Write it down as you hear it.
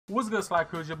What's good, Sly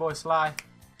Crew? Your boy Sly.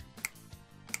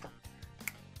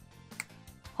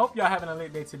 Hope y'all having a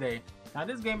lit day today. Now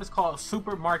this game is called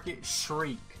Supermarket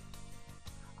Shriek.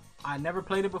 I never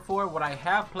played it before. What I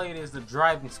have played is the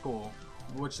driving school,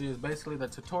 which is basically the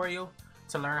tutorial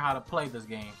to learn how to play this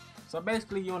game. So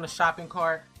basically you in the shopping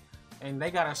cart and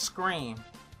they gotta scream.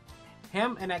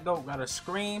 Him and that goat gotta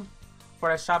scream for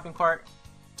that shopping cart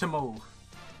to move.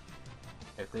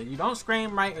 If you don't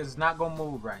scream right, it's not gonna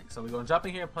move right. So we're gonna jump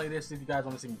in here and play this. If you guys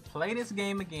want to see me play this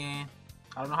game again,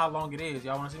 I don't know how long it is.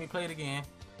 Y'all want to see me play it again?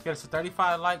 Get us to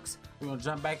 35 likes. We're gonna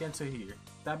jump back into here.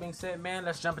 That being said, man,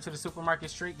 let's jump into the Supermarket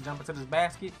Shriek. Jump into this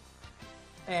basket.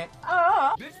 And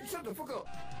bitch, shut the fuck up.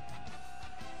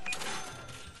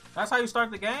 That's how you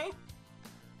start the game.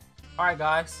 All right,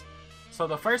 guys. So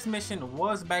the first mission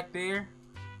was back there.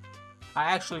 I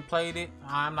actually played it.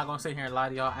 I'm not gonna sit here and lie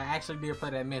to y'all. I actually did play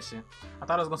that mission. I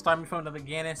thought it was gonna start me from the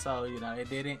beginning, so you know it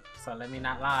didn't. So let me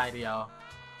not lie to y'all.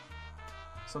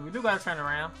 So we do gotta turn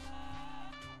around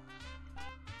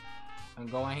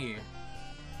and go in here.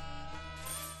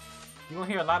 You're gonna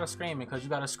hear a lot of screaming because you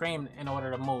gotta scream in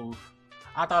order to move.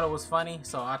 I thought it was funny,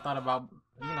 so I thought about,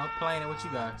 you know, playing it with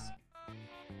you guys.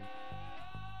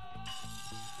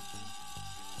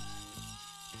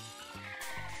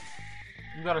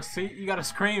 You gotta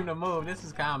scream to move. This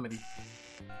is comedy.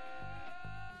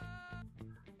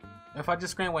 If I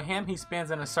just scream with him, he spins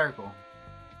in a circle.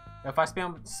 If I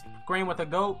scream with a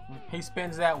goat, he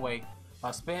spins that way. If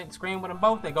I scream with them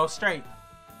both, they go straight.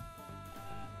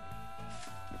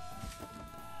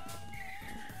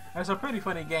 It's a pretty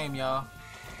funny game, y'all.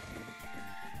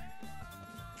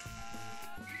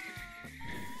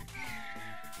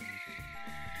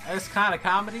 It's kind of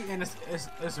comedy, and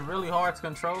it's really hard to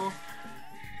control.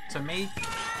 To me,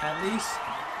 at least.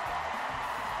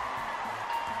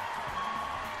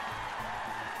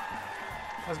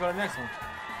 Let's go to the next one.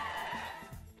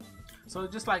 So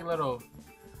just like little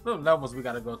levels we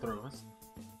gotta go through.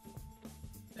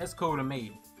 It's cool to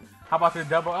me. How about the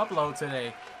double upload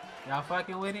today? Y'all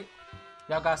fucking with it?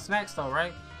 Y'all got snacks though,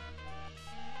 right?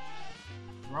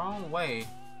 Wrong way.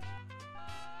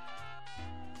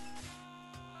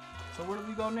 So where do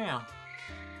we go now?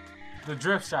 The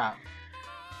drift shop.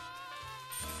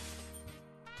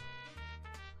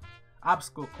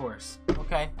 Obstacle course.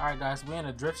 Okay, alright guys, we're in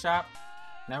a drift shop.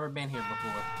 Never been here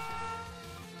before.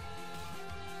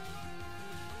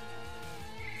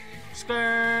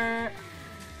 Skirt!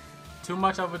 Too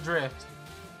much of a drift.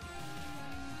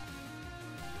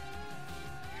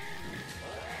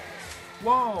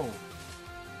 Whoa!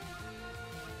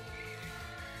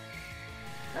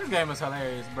 This game is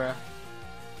hilarious, bruh.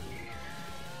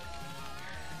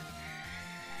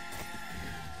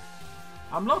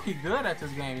 I'm low-key good at this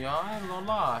game, y'all. I ain't gonna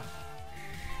lie.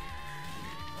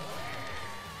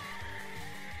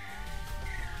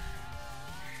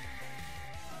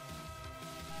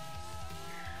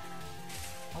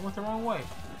 I went the wrong way.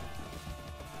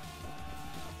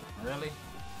 Really?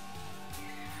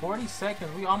 40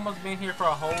 seconds? We almost been here for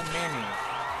a whole minute.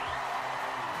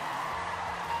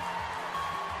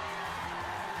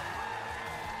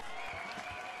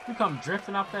 We come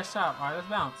drifting off that shop. Alright, let's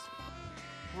bounce.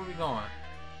 Where we going?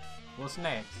 What's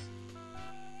next?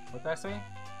 What that say?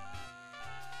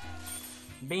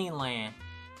 Beanland.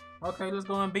 Okay, let's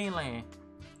go in Beanland.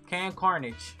 Can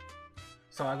Carnage.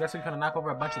 So I guess we're gonna knock over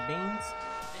a bunch of beans.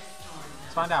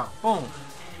 Let's find out. Boom.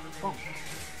 Boom.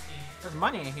 There's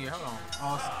money in here. Hold on.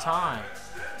 Oh, it's time.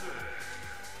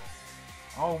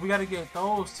 Oh, we gotta get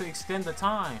those to extend the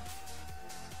time.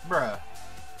 Bruh.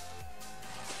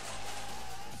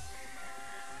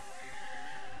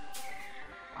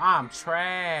 I'm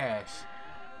trash.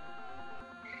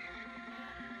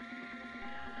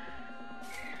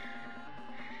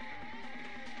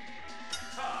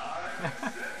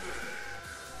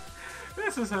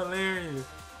 This is hilarious.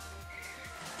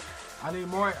 I need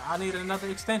more. I need another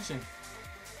extension.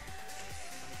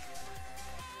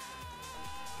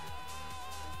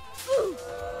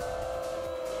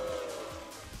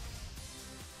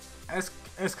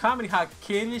 It's comedy how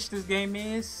kiddish this game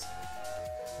is.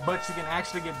 But you can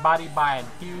actually get bodied by a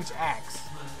huge axe.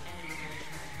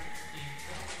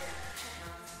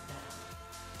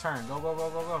 Turn. Go, go, go,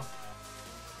 go, go.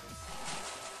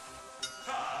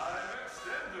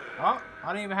 Oh,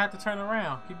 I didn't even have to turn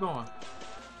around. Keep going.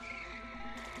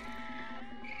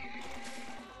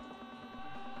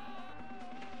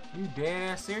 You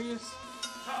dead ass serious?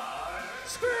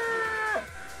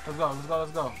 Let's go, let's go,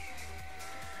 let's go.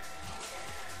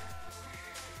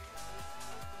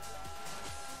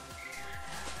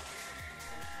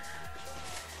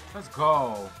 Let's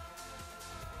go.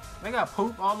 They got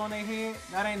poop all on their head.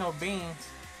 That ain't no beans.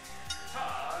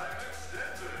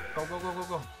 Go, go, go, go,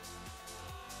 go.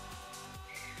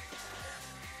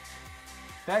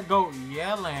 That goat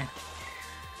yelling.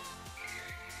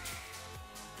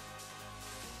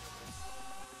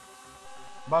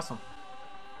 Bust him.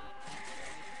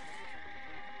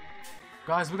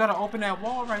 Guys, we gotta open that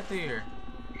wall right there.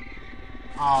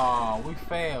 Oh, we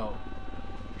failed.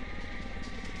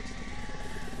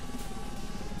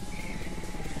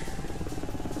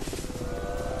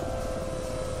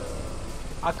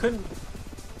 I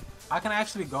can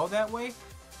actually go that way?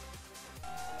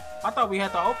 I thought we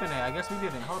had to open it. I guess we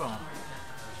didn't. Hold on.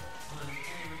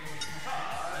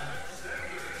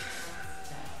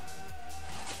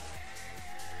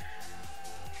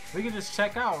 We can just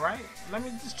check out, right? Let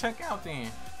me just check out then.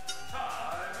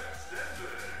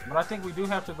 But I think we do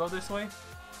have to go this way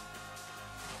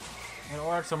in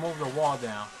order to move the wall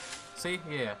down. See?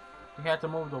 Yeah. We had to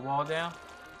move the wall down.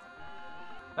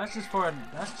 That's just for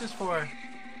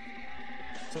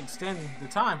to extend the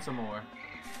time some more.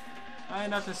 That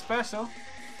ain't nothing special.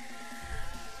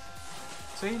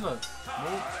 See, look.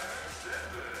 Move.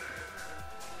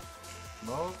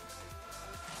 Move.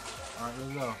 Alright,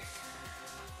 let's go.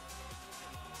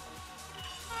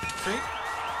 See?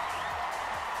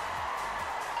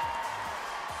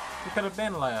 We could have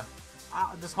been left.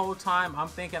 This whole time, I'm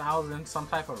thinking I was in some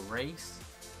type of race.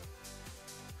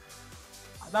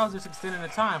 That was just extending the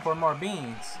time for more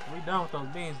beans. We done with those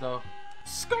beans, though.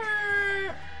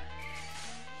 Skirt!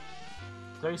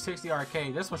 360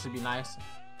 arcade. This one should be nice.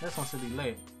 This one should be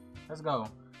lit. Let's go.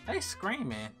 They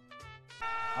screaming.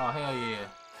 Oh, hell yeah.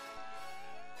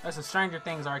 That's a Stranger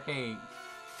Things arcade.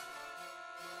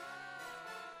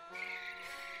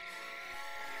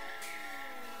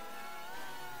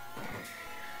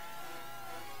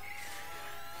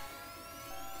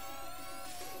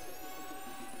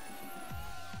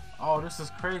 Oh, this is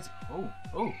crazy. Oh,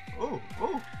 oh, oh,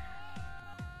 oh.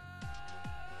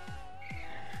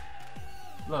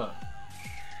 Look.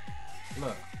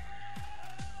 Look.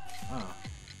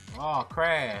 Oh,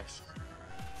 crashed.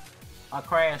 I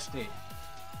crashed it.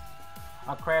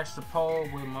 I crashed the pole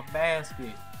with my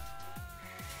basket.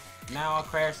 Now I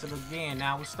crashed it again.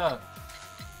 Now we're stuck.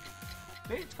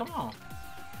 Bitch, come on.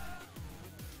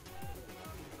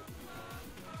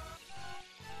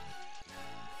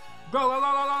 Go, go,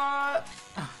 go, go,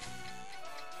 go.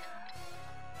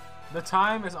 The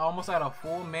time is almost at a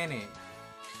full minute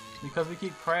because we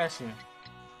keep crashing.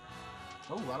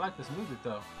 Oh, I like this music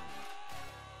though.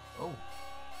 Oh.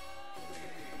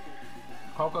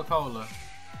 Coca-Cola.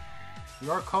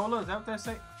 Your cola? Is that what they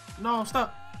say? No, I'm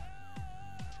stuck.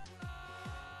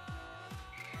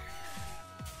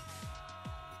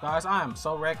 Guys, I am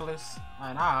so reckless,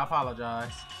 and I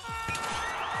apologize.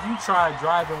 You tried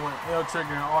driving with L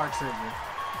trigger and R trigger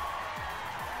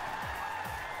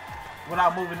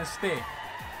without moving the stick.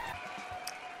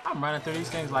 I'm running through these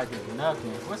things like it's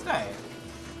nothing. What's that?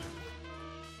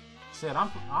 Shit,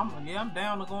 I'm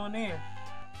down to go in there.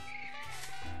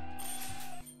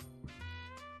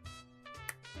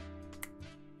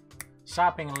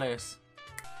 Shopping list.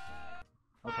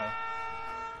 Okay.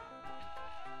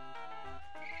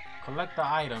 Collect the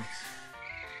items.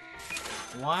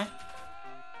 1.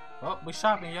 Oh, we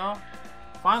shopping, y'all.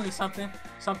 Finally something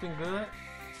good.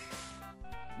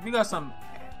 We got some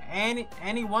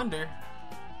Andy Wonder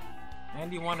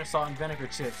salt and vinegar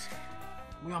chips.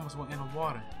 We almost went in the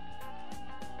water.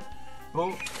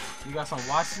 Boom. We got some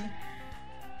washi.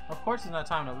 Of course it's not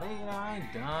time to lay. I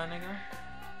ain't done, nigga.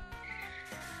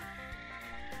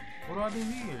 What do I do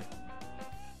here?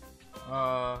 Do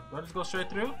I just go straight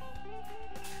through?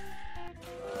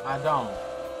 I don't.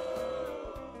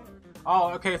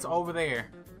 Oh, okay, it's over there.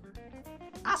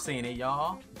 I seen it,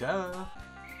 y'all. Duh.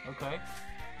 Okay.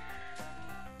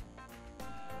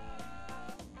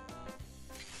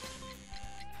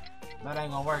 That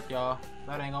ain't gonna work, y'all.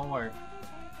 That ain't gonna work.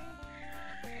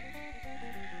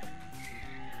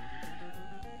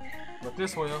 But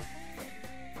this will.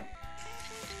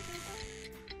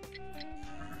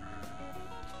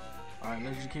 Alright,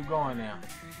 let's just keep going now.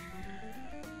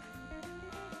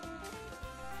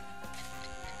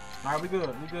 Alright, we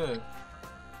good.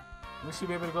 We should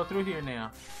be able to go through here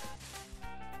now.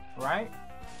 Right?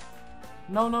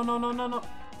 No.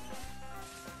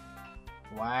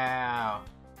 Wow.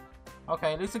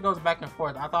 Okay, at least it goes back and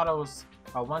forth. I thought it was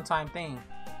a one-time thing.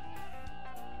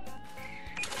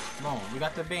 Boom, we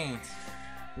got the beans.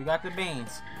 We got the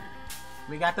beans.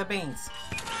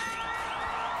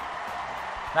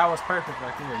 That was perfect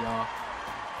right there, y'all.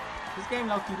 This game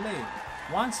low-key lit.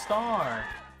 1 star.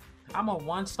 I'm a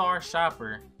 1-star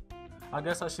shopper. I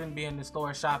guess I shouldn't be in the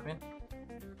store shopping.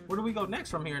 Where do we go next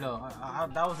from here, though?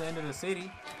 That was the end of the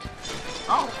city.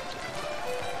 Oh!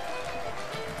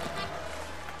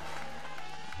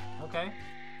 Okay.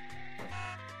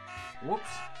 Whoops.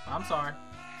 I'm sorry.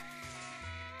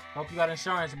 Hope you got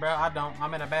insurance, bro. I don't.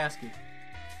 I'm in a basket.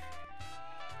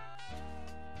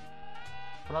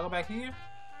 Can I go back here?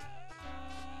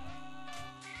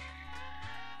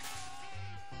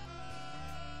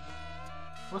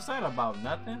 What's that about?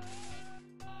 Nothing?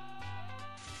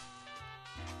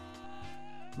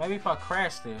 Maybe if I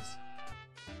crash this.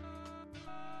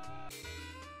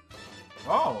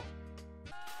 Oh!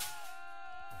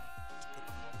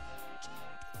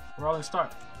 Rolling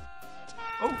start.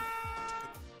 Oh!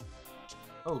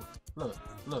 Oh, look,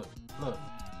 look, look.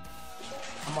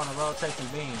 I'm on the road taking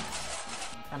beans.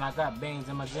 And I got beans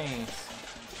in my jeans.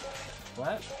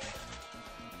 What?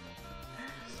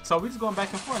 So we just going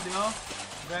back and forth, y'all.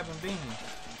 Grabbing beans.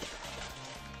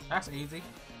 That's easy.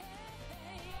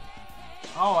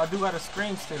 Oh, I do got a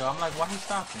screen still. I'm like, why he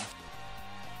stopping?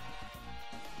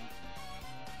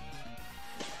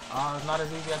 Oh, it's not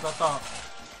as easy as I thought.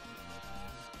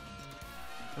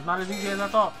 It's not as easy as I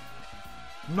thought.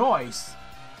 Noise.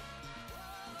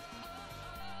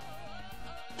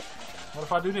 What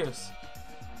if I do this?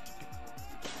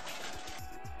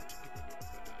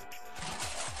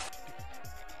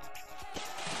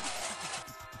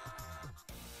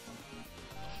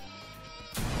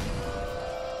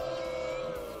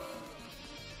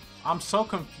 I'm so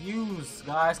confused,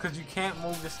 guys, because you can't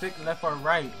move the stick left or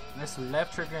right. That's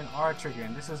left trigger and R trigger,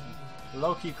 and this is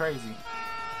low-key crazy.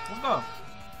 Let's go.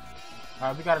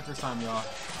 Alright, we got it this time, y'all.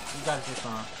 We got it this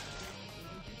time.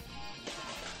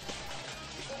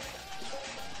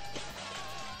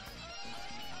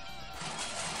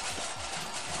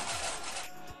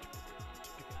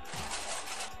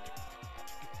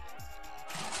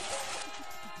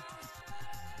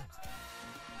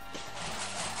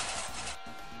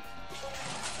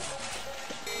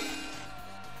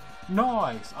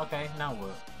 Noise! Okay, now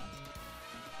what?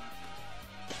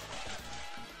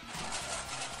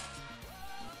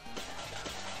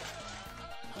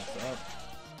 That's up.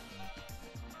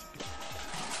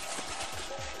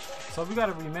 So we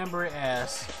gotta remember it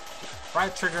as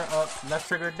right trigger up, left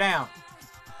trigger down.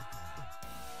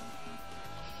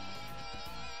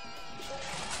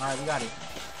 Alright, we got it.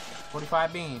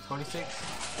 45 beans,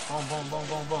 46. Boom, boom, boom,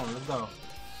 boom, boom. Let's go.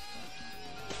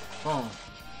 Boom,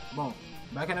 boom.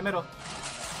 Back in the middle.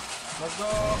 Let's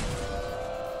go.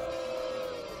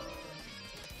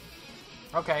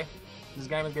 Okay. This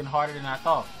game is getting harder than I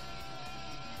thought.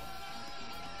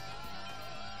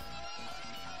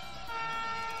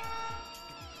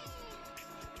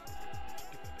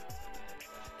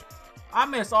 I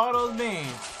missed all those beans.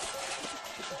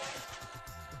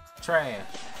 Trash.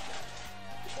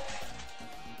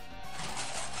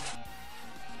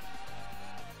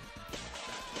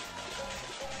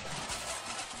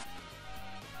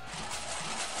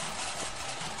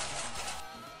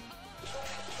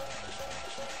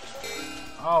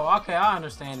 Oh, okay, I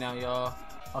understand now, y'all.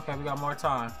 Okay, we got more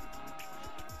time.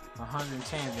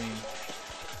 110 beans.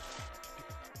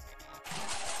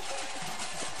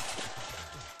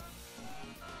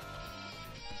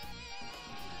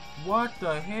 What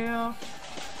the hell?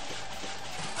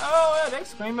 Oh, they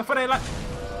screaming for their life.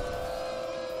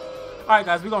 Alright,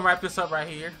 guys, we're gonna wrap this up right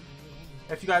here.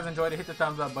 If you guys enjoyed it, hit the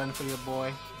thumbs up button for your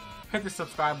boy. Hit the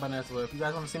subscribe button as well. If you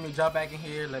guys want to see me jump back in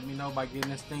here, let me know by getting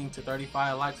this thing to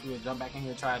 35 likes. We'll jump back in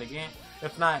here and try it again.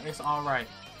 If not, it's alright.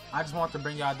 I just want to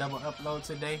bring y'all a double upload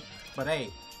today. But hey,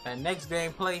 that next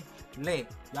gameplay, lit.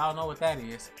 Y'all know what that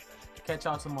is. Catch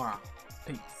y'all tomorrow.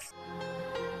 Peace.